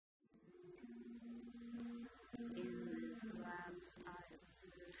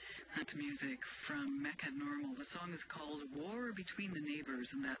That's music from Mecca Nomal. The song is called War Between the Neighbors,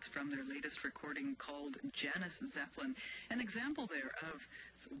 and that's from their latest recording called Janis Zeppelin. An example there of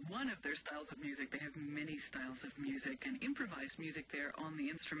one of their styles of music. They have many styles of music, and improvised music there on the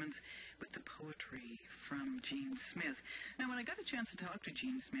instruments with the poetry from Gene Smith. Now, when I got a chance to talk to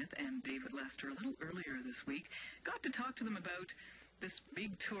Gene Smith and David Lester a little earlier this week, got to talk to them about this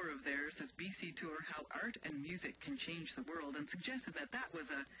big tour of theirs, this BC tour, how art and music can change the world, and suggested that that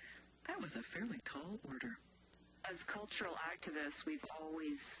was a fairly tall order. As cultural activists, we've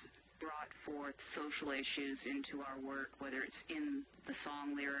always brought forth social issues into our work, whether it's in the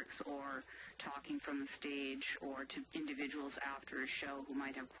song lyrics or talking from the stage, or to individuals after a show who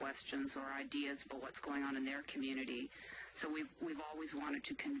might have questions or ideas about what's going on in their community. So we've always wanted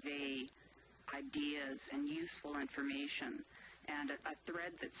to convey ideas and useful information. And a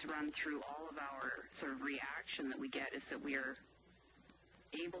thread that's run through all of our sort of reaction that we get is that we are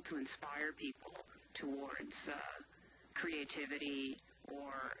able to inspire people towards creativity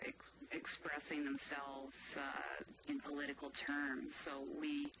or expressing themselves in political terms. So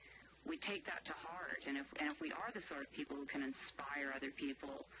we take that to heart, and if we are the sort of people who can inspire other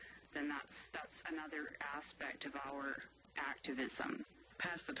people, then that's another aspect of our activism.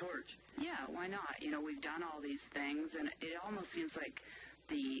 Pass the torch. Yeah, why not? You know, we've done all these things, and it almost seems like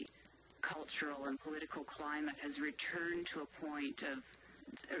the cultural and political climate has returned to a point of,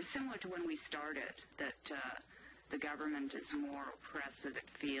 similar to when we started, that the government is more oppressive, it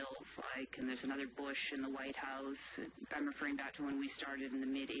feels like, and there's another Bush in the White House. I'm referring back to when we started in the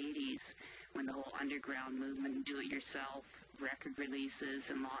mid-'80s, when the whole underground movement, do-it-yourself, record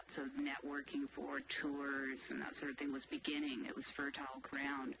releases and lots of networking for tours and that sort of thing was beginning. It was fertile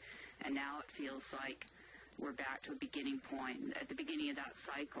ground. And now it feels like we're back to a beginning point, at the beginning of that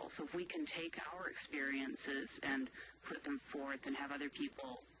cycle. So if we can take our experiences and put them forth and have other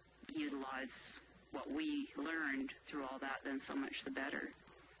people utilize what we learned through all that, then so much the better.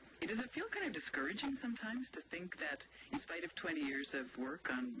 Does it feel kind of discouraging sometimes to think that, in spite of 20 years of work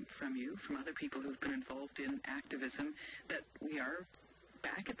from you, from other people who've been involved in activism, that we are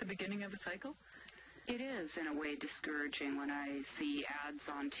back at the beginning of a cycle? It is, in a way, discouraging when I see ads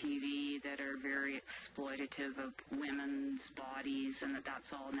on TV that are very exploitative of women's bodies, and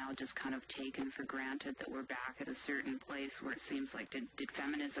that's all now just kind of taken for granted, that we're back at a certain place where it seems like, did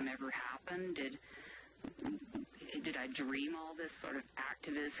feminism ever happen? Did I dream all this sort of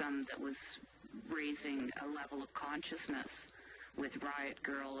activism that was raising a level of consciousness with Riot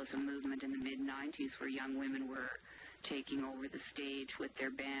Girl as a movement in the mid-'90s, where young women were taking over the stage with their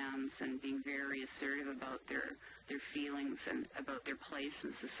bands and being very assertive about their feelings and about their place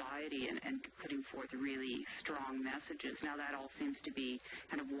in society, and putting forth really strong messages. Now that all seems to be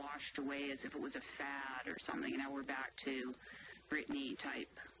kind of washed away as if it was a fad or something, and now we're back to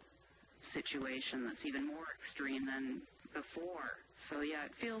Britney-type situation that's even more extreme than before. So yeah,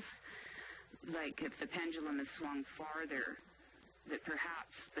 it feels like if the pendulum is swung farther, that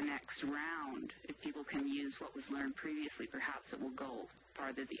perhaps the next round, if people can use what was learned previously, perhaps it will go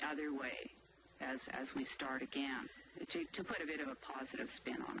farther the other way as we start again, to put a bit of a positive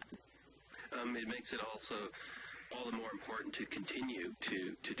spin on it. It makes it also all the more important to continue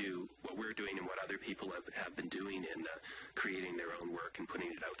to do what we're doing and what other people have been doing in creating their own work and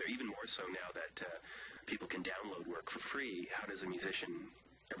putting it out there, even more so now that people can download work for free. How does a musician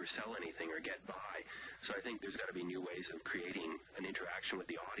ever sell anything or get by? So I think there's got to be new ways of creating an interaction with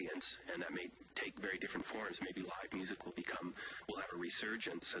the audience, and that may take very different forms. Maybe live music will have a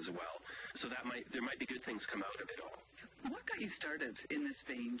resurgence as well. So there might be good things come out of it all. What got you started in this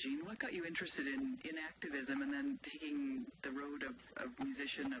vein, Gene? What got you interested in activism and then taking the road of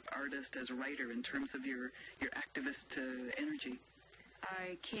musician, of artist, as writer in terms of your activist energy?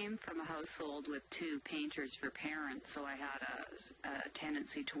 I came from a household with two painters for parents, so I had a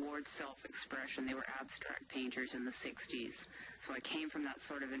tendency towards self-expression. They were abstract painters in the 60s, so I came from that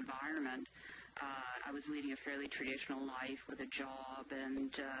sort of environment. I was leading a fairly traditional life with a job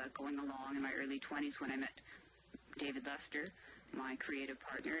and going along in my early 20s when I met David Lester, my creative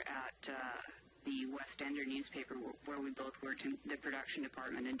partner, at the West Ender newspaper where we both worked in the production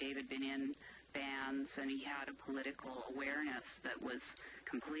department, and David had been in bands and he had a political awareness that was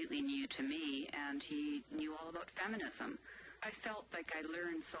completely new to me, and he knew all about feminism. I felt like I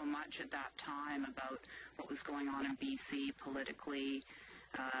learned so much at that time about what was going on in BC politically,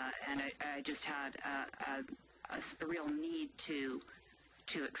 and I just had a real need to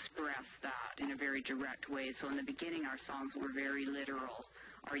express that in a very direct way. So in the beginning, our songs were very literal.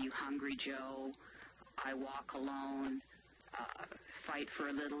 Are You Hungry, Joe? I Walk Alone. fight for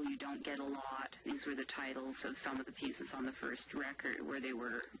a little, you don't get a lot. These were the titles of some of the pieces on the first record, where they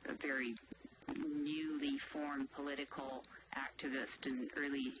were a very newly formed political activist in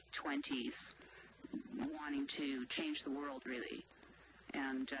early 20s, wanting to change the world, really.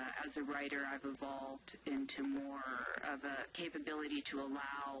 And as a writer, I've evolved into more of a capability to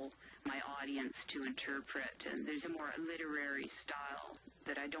allow my audience to interpret. And there's a more literary style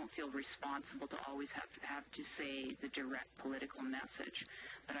that I don't feel responsible to always have to say the direct political message.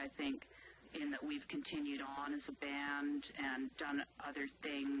 But I think in that we've continued on as a band and done other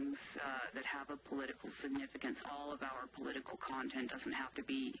things that have a political significance. All of our political content doesn't have to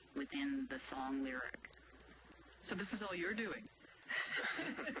be within the song lyric. So this is all you're doing?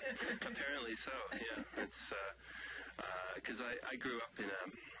 Apparently so, yeah. It's because I grew up in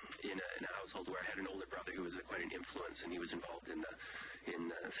a household where I had an older brother who was quite an influence, and he was involved in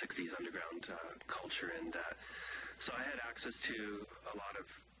the 60s underground culture, and so I had access to a lot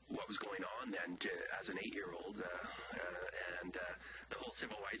of what was going on then as an 8-year-old, and the whole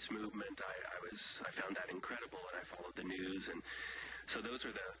civil rights movement. I found that incredible, and I followed the news, and so those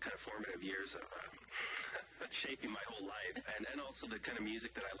were the kind of formative years of shaping my whole life, and also the kind of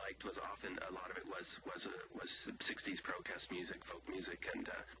music that I liked was often, a lot of it was 60s protest music, folk music, and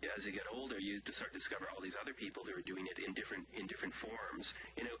as you get older, you start to discover all these other people who are doing it in different forms,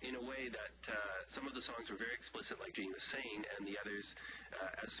 in a way that some of the songs were very explicit, like Jean was saying, and the others,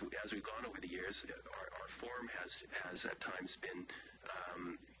 as we've gone over the years, our form has at times been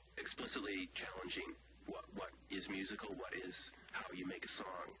explicitly challenging what is musical, what is how you make a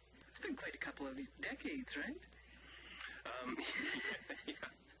song. It's been quite a couple of decades, right? Yeah.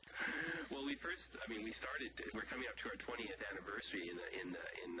 Well, we started, we're coming up to our 20th anniversary in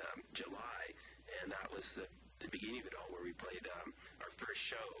July, and that was the beginning of it all, where we played, our first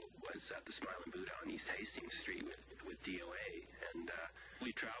show was at the Smiling Buddha on East Hastings Street with DOA, and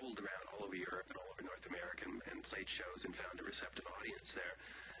we traveled around all over Europe and all over North America and played shows and found a receptive audience there,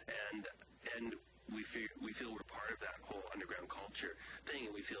 and we feel we're part of that whole underground culture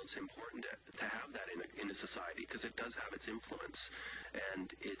thing, and we feel it's important to have that in a society, because it does have its influence,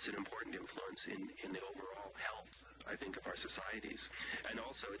 and it's an important influence in the overall health, I think, of our societies. And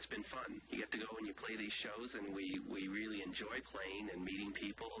also, it's been fun. You get to go and you play these shows, and we really enjoy playing and meeting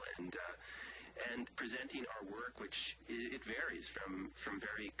people and presenting our work, which it varies from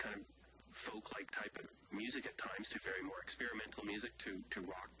very kind of folk-like type of music at times to very more experimental music to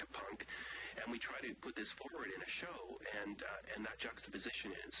rock to punk. And we try to put this forward in a show, and that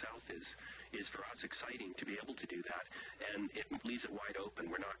juxtaposition in itself is for us exciting to be able to do that, and it leaves it wide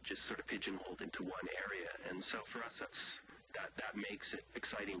open. We're not just sort of pigeonholed into one area, and so for us that makes it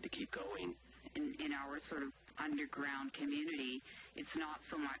exciting to keep going. In our sort of underground community, it's not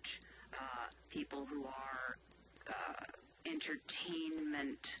so much people who are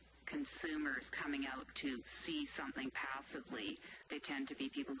entertainment consumers coming out to see something passively. They tend to be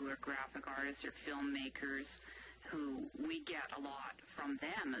people who are graphic artists or filmmakers, who we get a lot from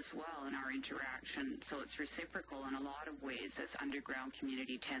them as well in our interaction. So it's reciprocal in a lot of ways, as underground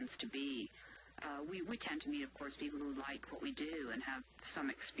community tends to be. We tend to meet, of course, people who like what we do and have some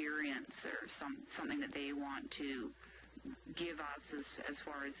experience or something that they want to give us as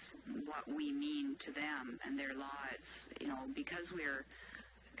far as what we mean to them and their lives. Because we're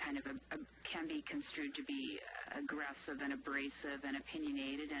kind of can be construed to be aggressive and abrasive and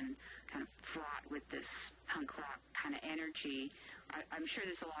opinionated and kind of fraught with this punk rock kind of energy. I'm sure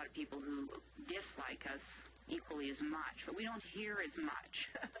there's a lot of people who dislike us equally as much, but we don't hear as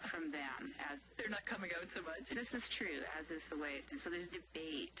much from them as they're not coming out so much. This is true, as is the way. And so there's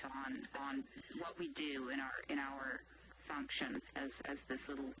debate on what we do in our function as this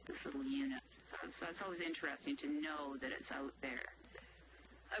little unit. So it's always interesting to know that it's out there.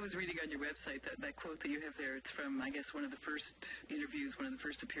 I was reading on your website that quote that you have there. It's from, I guess, one of the first interviews, one of the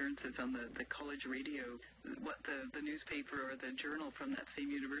first appearances on the college radio. What the newspaper or the journal from that same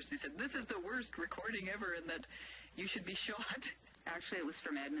university said, this is the worst recording ever, and that you should be shot. Actually, it was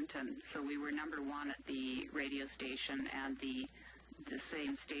from Edmonton. So we were number one at the radio station, and the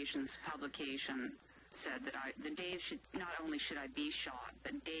same station's publication said that Dave should, not only should I be shot,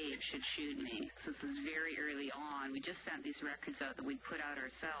 but Dave should shoot me. So this is very early on. We just sent these records out that we'd put out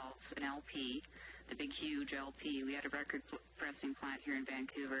ourselves, an LP, the big, huge LP. We had a record pressing plant here in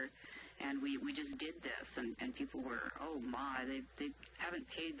Vancouver, and we just did this, and people were, oh my, they haven't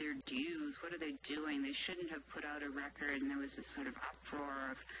paid their dues. What are they doing? They shouldn't have put out a record. And there was this sort of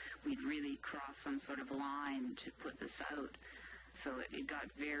uproar of we'd really crossed some sort of line to put this out. So it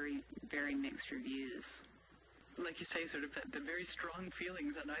got very, very mixed reviews. like you say, sort of the very strong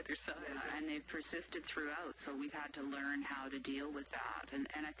feelings on either side. Yeah, and they've persisted throughout, so we've had to learn how to deal with that. And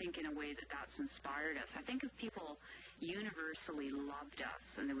I think in a way that's inspired us. I think if people universally loved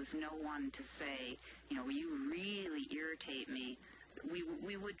us and there was no one to say, you really irritate me, we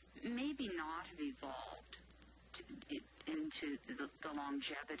would maybe not have evolved into the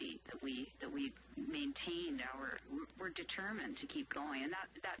longevity that we maintained. We're determined to keep going, and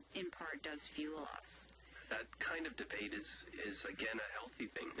that in part does fuel us. That kind of debate is again a healthy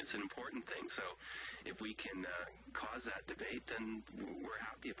thing. It's an important thing. So if we can cause that debate, then we're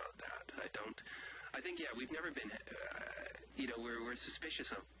happy about that. I think we've never been, we're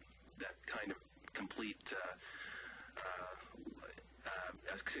suspicious of that kind of complete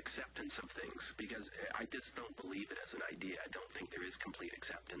acceptance of things, because I just don't believe it as an idea. I don't think there is complete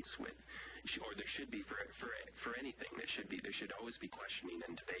acceptance or there should be for anything. There should always be questioning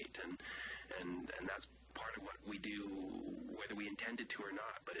and debate, and that's part of what we do, whether we intended to or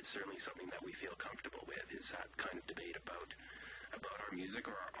not. But it's certainly something that we feel comfortable with, is that kind of debate about our music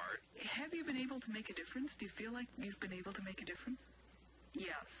or our art. Have you been able to make a difference? Do you feel like you've been able to make a difference?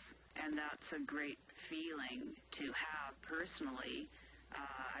 Yes, and that's a great feeling to have personally.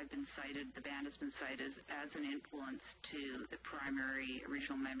 I've been cited, the band has been cited as an influence to the primary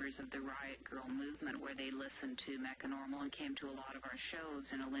original members of the Riot Grrrl movement, where they listened to Mecca Nomal and came to a lot of our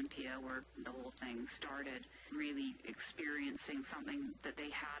shows in Olympia, where the whole thing started. Really experiencing something that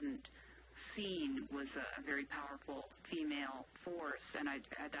they hadn't seen was a very powerful female force, and I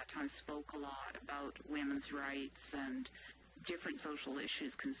at that time spoke a lot about women's rights and different social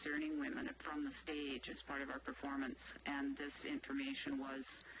issues concerning women from the stage as part of our performance, and this information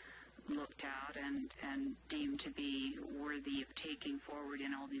was looked at and deemed to be worthy of taking forward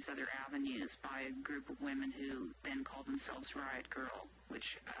in all these other avenues by a group of women who then called themselves Riot Grrrl,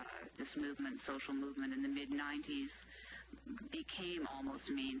 which this movement, social movement in the mid-90s, became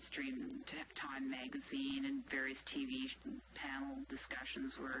almost mainstream. Time magazine and various TV panel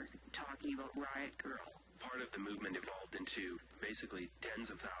discussions were talking about Riot Grrrl. Part of the movement evolved into basically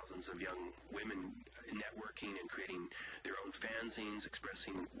tens of thousands of young women networking and creating their own fanzines,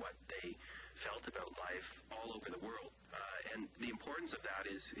 expressing what they felt about life all over the world. And the importance of that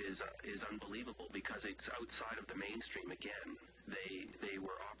is unbelievable, because it's outside of the mainstream again. They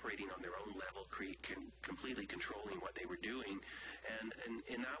were operating on their own level, completely controlling what they were doing, and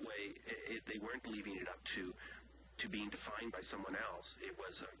in that way, they weren't leaving it up to being defined by someone else. It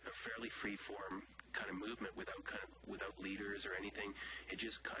was a fairly free-form kind of movement without leaders or anything. It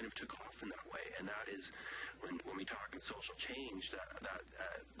just kind of took off in that way, and that is when we talk of social change,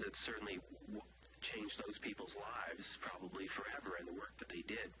 that certainly changed those people's lives probably forever, and the work that they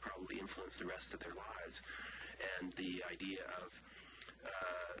did probably influenced the rest of their lives. And the idea of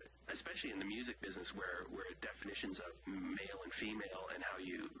especially in the music business, where definitions of male and female and how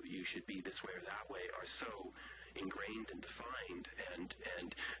you should be this way or that way are so ingrained and defined, and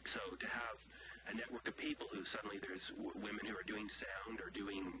so to have a network of people who suddenly there's women who are doing sound or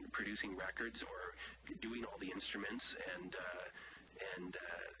producing records or doing all the instruments and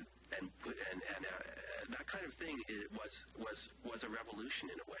that kind of thing, was a revolution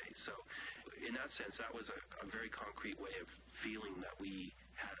in a way. So in that sense, that was a very concrete way of feeling that we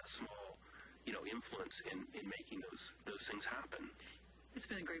had a small influence in making those things happen. It's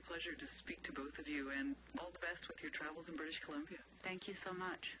been a great pleasure to speak to both of you, and all the best with your travels in British Columbia. Thank you so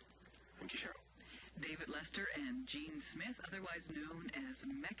much. Thank you, Cheryl. David Lester and Jean Smith, otherwise known as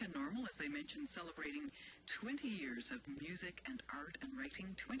Mecca Nomal, as they mentioned, celebrating 20 years of music and art and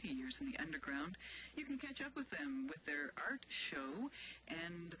writing, 20 years in the underground. You can catch up with them with their art show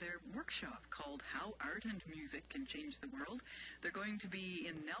and their workshop called How Art and Music Can Change the World. They're going to be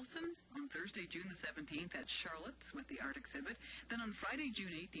in Nelson on Thursday, June the 17th at Charlotte's with the art exhibit. Then on Friday,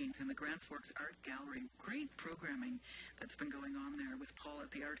 June 18th in the Grand Forks Art Gallery. Great programming that's been going on there with Paul at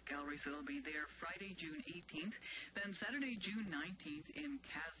the Art Gallery, so they'll be there Friday, June 18th. Then Saturday, June 19th in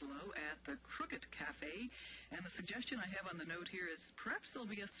Caslow at the Crooked Cafe. And the suggestion I have on the note here is perhaps there'll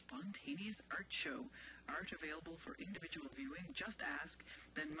be a spontaneous art show. Art available for individual viewing. Just ask.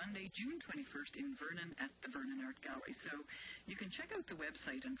 Then Monday, June 21st in Vernon at the Vernon Art Gallery. So you can check out the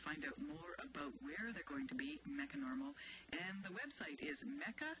website and find out more about where they're going to be, Mecca Nomal. And the website is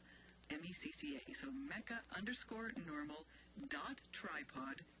Mecca, M-E-C-C-A. So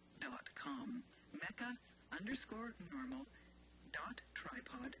Mecca_normal.tripod.com.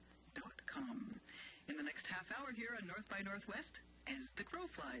 Mecca_normal.tripod.com. In the next half hour here on North by Northwest, as the crow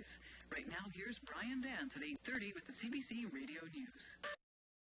flies. Right now, here's Brian Dance at 8:30 with the CBC Radio News.